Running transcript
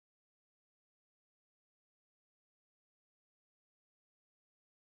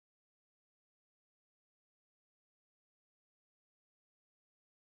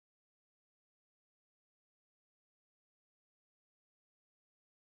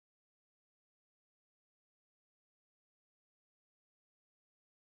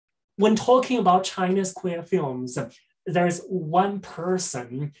when talking about China's queer films, there's one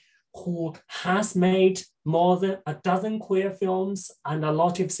person who has made more than a dozen queer films, and a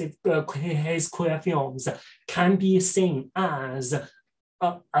lot of his queer films can be seen as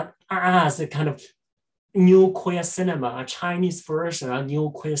a kind of new queer cinema, a Chinese version of new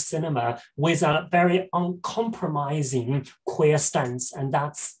queer cinema with a very uncompromising queer stance, and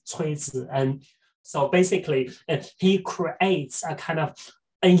that's Cui. And so basically, he creates a kind of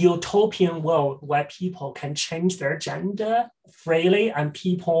a utopian world where people can change their gender freely and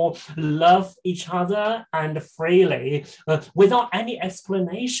people love each other and freely without any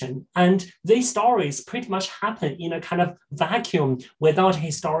explanation. And these stories pretty much happen in a kind of vacuum without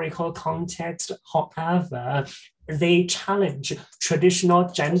historical context. However, they challenge traditional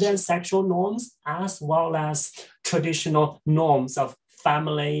gender and sexual norms as well as traditional norms of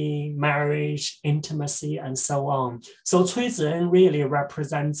family, marriage, intimacy, and so on. So Cui really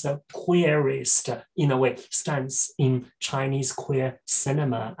represents a queerist, in a way, stance in Chinese queer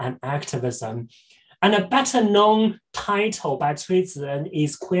cinema and activism. And a better known title by Cui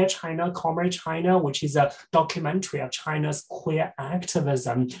is Queer China, Comrade China, which is a documentary of China's queer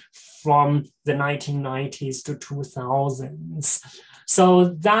activism from the 1990s to 2000s. So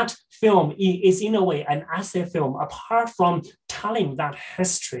that film is in a way an essay film. Apart from telling that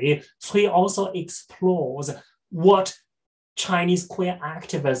history, Cui also explores what Chinese queer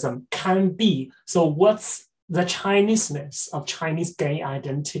activism can be. So what's the Chineseness of Chinese gay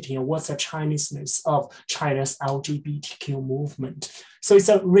identity, and what's the Chineseness of China's LGBTQ movement? So it's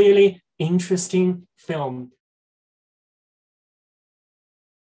a really interesting film